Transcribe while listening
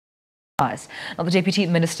Now, the Deputy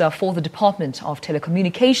Minister for the Department of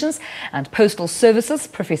Telecommunications and Postal Services,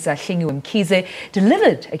 Professor Hlengiwe Mkhize,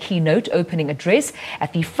 delivered a keynote opening address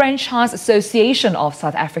at the Franchise Association of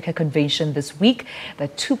South Africa convention this week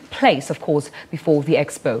that took place, of course, before the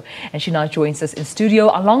Expo. And she now joins us in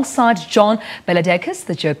studio alongside John Beladakis,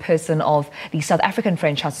 the chairperson of the South African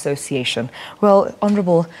Franchise Association. Well,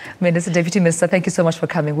 Honourable Minister, Deputy Minister, thank you so much for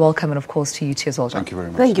coming. Welcome, and of course to you too as well, John. Thank you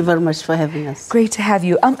very much. Thank you very much for having us. Great to have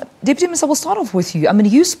you. Deputy Minister, we'll start off with you. I mean,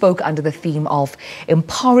 you spoke under the theme of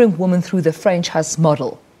empowering women through the franchise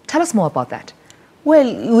model. Tell us more about that.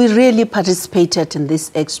 Well, we really participated in this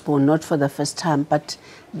expo, not for the first time, but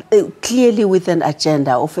clearly with an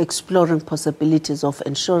agenda of exploring possibilities of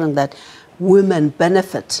ensuring that women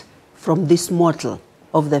benefit from this model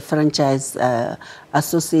of the Franchise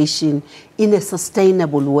Association in a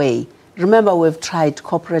sustainable way. Remember, we've tried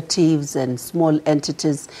cooperatives and small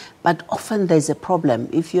entities, but often there's a problem.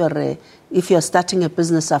 If you're starting a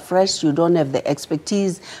business afresh, you don't have the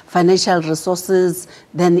expertise, financial resources,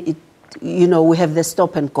 then we have the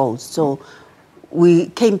stop and go. So we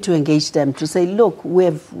came to engage them to say, look, we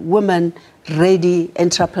have women ready,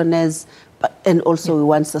 entrepreneurs, and also we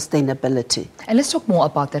want sustainability. And let's talk more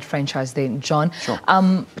about that franchise then, John. Sure.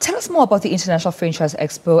 Tell us more about the International Franchise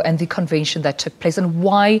Expo and the convention that took place and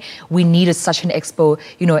why we needed such an expo,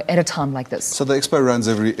 at a time like this. So the expo runs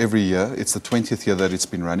every year. It's the 20th year that it's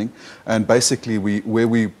been running. And basically where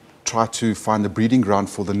we try to find a breeding ground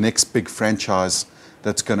for the next big franchise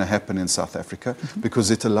that's going to happen in South Africa, because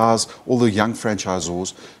it allows all the young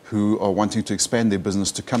franchisors who are wanting to expand their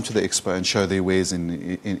business to come to the expo and show their wares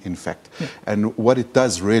in fact. Yeah. And what it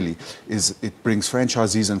does really is it brings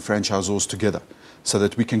franchisees and franchisors together so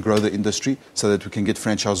that we can grow the industry, so that we can get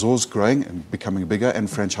franchisors growing and becoming bigger, and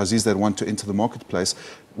franchisees that want to enter the marketplace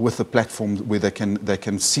with a platform where they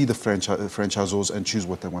can see the franchisors and choose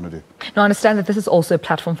what they want to do. Now, I understand that this is also a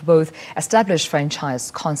platform for both established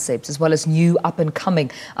franchise concepts as well as new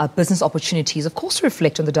up-and-coming business opportunities, of course, to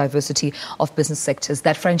reflect on the diversity of business sectors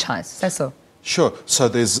that franchise. Is that so? Sure. So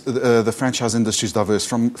there's the franchise industry is diverse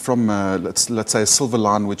from let's say a silver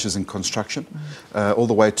line, which is in construction, all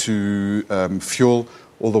the way to fuel,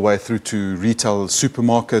 all the way through to retail,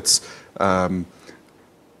 supermarkets,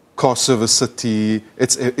 car service city.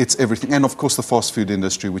 It's everything, and of course the fast food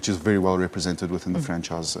industry, which is very well represented within the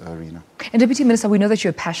franchise arena. And Deputy Minister, we know that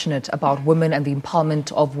you're passionate about women and the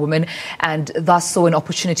empowerment of women, and thus saw an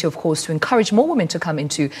opportunity, of course, to encourage more women to come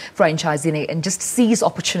into franchising and just seize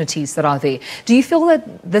opportunities that are there. Do you feel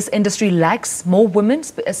that this industry lacks more women,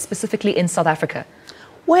 specifically in South Africa?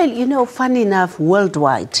 Well, funny enough,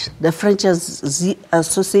 worldwide, the Franchise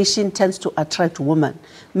Association tends to attract women,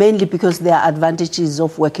 mainly because there are advantages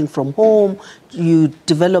of working from home, you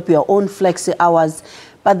develop your own flexi hours.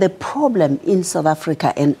 But the problem in South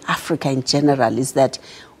Africa and Africa in general is that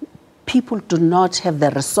people do not have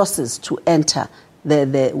the resources to enter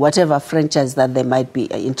the whatever franchise that they might be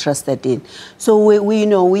interested in. So we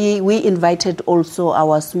invited also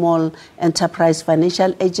our small enterprise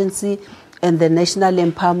financial agency and the National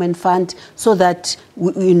Empowerment Fund, so that,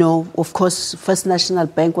 of course, First National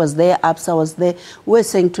Bank was there, ABSA was there. We're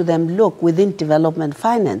saying to them, look, within development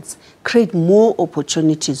finance, create more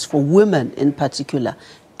opportunities for women in particular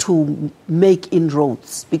to make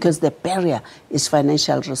inroads, because the barrier is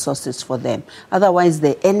financial resources for them. Otherwise,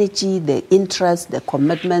 the energy, the interest, the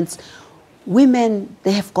commitments, women,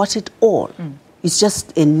 they have got it all. It's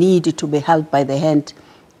just a need to be held by the hand,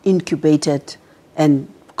 incubated,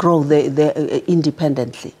 and grow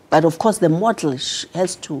independently. But of course, the model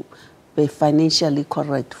has to be financially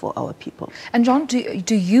correct for our people. And John,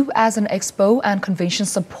 do you as an expo and convention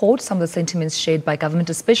support some of the sentiments shared by government,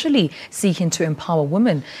 especially seeking to empower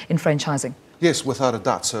women in franchising? Yes, without a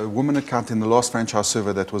doubt. So women account in the last franchise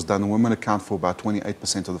survey that was done, women account for about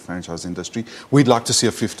 28% of the franchise industry. We'd like to see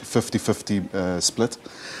a 50-50 split.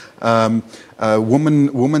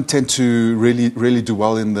 Women tend to really do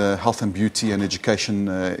well in the health and beauty and education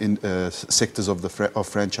sectors of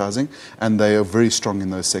franchising, and they are very strong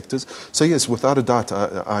in those sectors. So yes, without a doubt,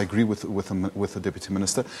 I agree with the Deputy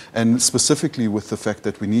Minister, and specifically with the fact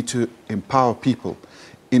that we need to empower people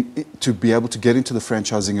to be able to get into the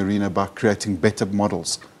franchising arena by creating better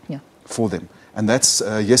models for them. And that's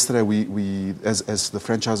yesterday we as the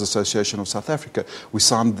Franchise Association of South Africa, we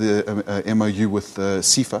signed the MOU with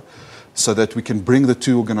SIFA, so that we can bring the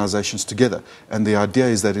two organizations together. And the idea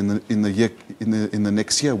is that in the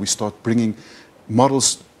next year we start bringing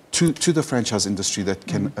models to the franchise industry that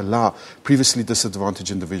can allow previously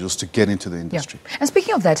disadvantaged individuals to get into the industry. Yeah. And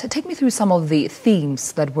speaking of that, take me through some of the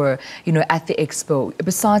themes that were, at the expo,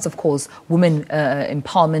 besides, of course, women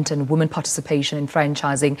empowerment and women participation in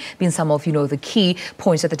franchising being some of, the key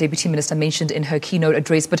points that the Deputy Minister mentioned in her keynote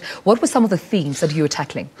address. But what were some of the themes that you were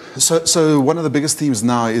tackling? So one of the biggest themes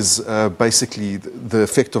now is basically the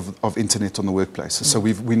effect of internet on the workplace. So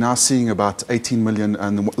we're now seeing about 18 million,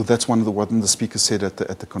 and that's what the speaker said at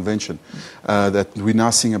the convention, that we're now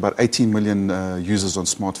seeing about 18 million users on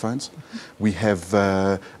smartphones. We have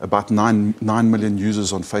about 9 million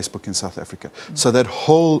users on Facebook in South Africa. So that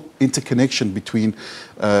whole interconnection between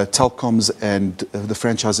telecoms and the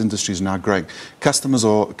franchise industry is now growing. Customers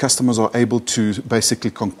are able to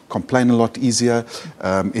basically complain a lot easier.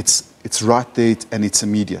 It's right there and it's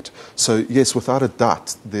immediate. So yes, without a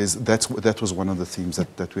doubt, that was one of the themes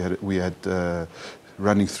that we had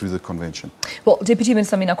running through the convention. Well, Deputy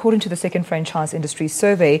Minister, according to the second franchise industry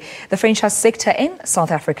survey, the franchise sector in South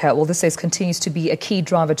Africa, this says, continues to be a key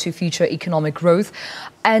driver to future economic growth.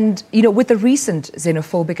 And, with the recent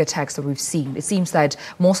xenophobic attacks that we've seen, it seems that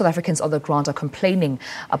more South Africans on the ground are complaining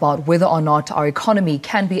about whether or not our economy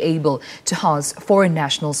can be able to house foreign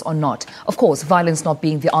nationals or not. Of course, violence not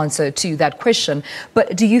being the answer to that question.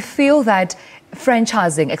 But do you feel that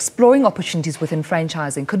franchising, exploring opportunities within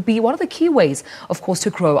franchising could be one of the key ways, of course, to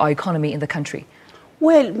grow our economy in the country?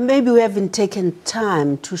 Well, maybe we haven't taken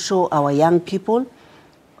time to show our young people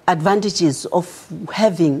advantages of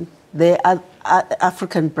having their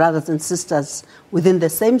African brothers and sisters within the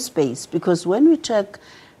same space. Because when we check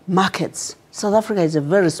markets, South Africa is a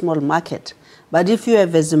very small market. But if you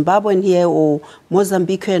have a Zimbabwean here or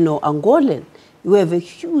Mozambican or Angolan, you have a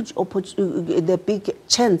huge opportunity, the big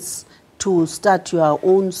chance to start your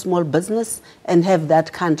own small business and have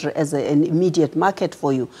that country as an immediate market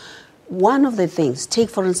for you. One of the things, take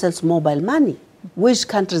for instance mobile money. Which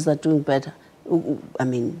countries are doing better?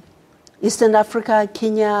 Eastern Africa,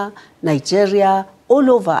 Kenya, Nigeria,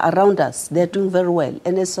 all over around us, they're doing very well.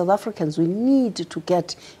 And as South Africans, we need to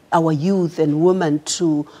get our youth and women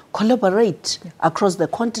to collaborate across the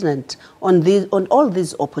continent on all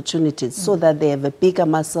these opportunities so that they have a bigger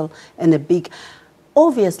muscle and a big...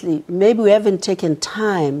 Obviously, maybe we haven't taken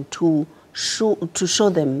time to show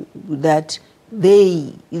them that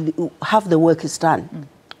they have the work is done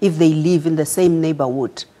if they live in the same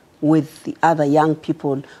neighborhood with the other young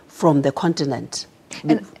people from the continent.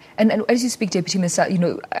 And as you speak, Deputy Minister,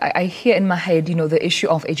 I hear in my head, the issue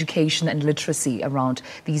of education and literacy around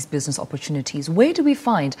these business opportunities. Where do we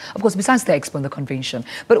find, of course, besides the expo and the convention,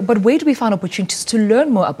 but where do we find opportunities to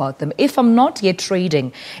learn more about them? If I'm not yet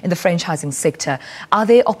trading in the franchising sector, are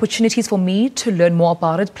there opportunities for me to learn more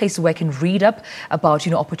about it, places where I can read up about,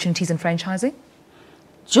 opportunities in franchising?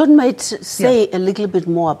 John might say a little bit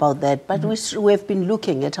more about that, but we have been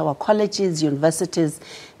looking at our colleges, universities,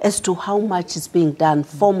 as to how much is being done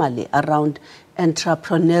formally around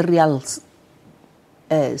entrepreneurial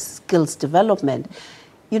skills development.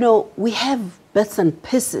 We have bits and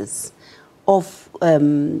pieces of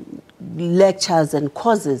lectures and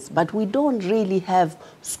courses, but we don't really have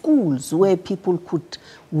schools where people could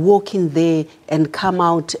walk in there and come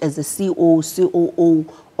out as a CEO, COO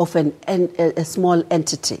of a small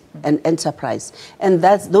entity, an enterprise. And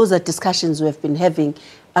those are discussions we've been having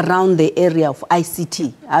around the area of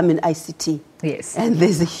ICT. I'm in ICT. Yes. And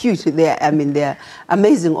there's a huge, there are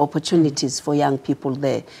amazing opportunities for young people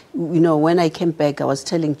there. When I came back, I was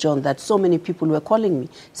telling John that so many people were calling me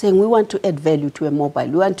saying, we want to add value to a mobile.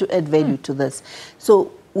 We want to add value to this.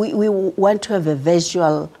 So we want to have a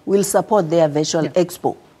visual, we'll support their visual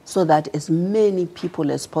expo so that as many people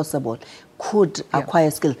as possible could acquire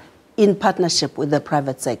skills in partnership with the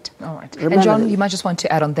private sector. All right. And John, you might just want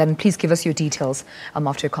to add on that, and please give us your details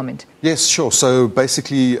after your comment. Yes, sure. So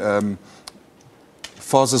basically,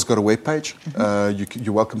 FASA's got a webpage.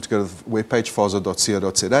 You're welcome to go to the webpage,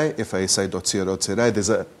 fasa.co.za, fasa.co.za. There's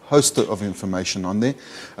a host of information on there.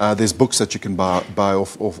 There's books that you can buy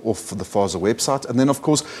off the FASA website. And then, of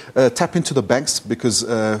course, tap into the banks because,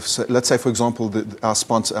 so let's say, for example,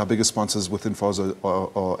 our biggest sponsors within FASA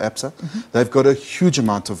are ABSA. They've got a huge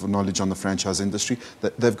amount of knowledge on the franchise industry.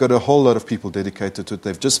 They've got a whole lot of people dedicated to it.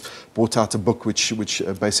 They've just brought out a book which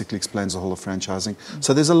basically explains the whole of franchising.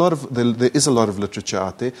 So there is a lot of literature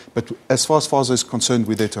out there. But as far as FASA is concerned,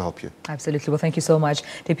 we're there to help you. Absolutely. Well, thank you so much,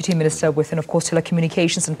 Deputy Minister within, of course,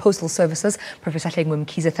 Telecommunications and Postal Services, Prof Hlengiwe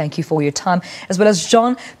Mkhize. Thank you for your time, as well as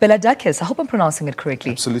John Beladakis. I hope I'm pronouncing it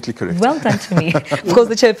correctly. Absolutely correct. Well done to me. Of course,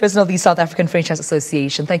 the chairperson of the South African Franchise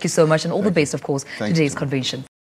Association. Thank you so much, and all the best, of course, to today's convention.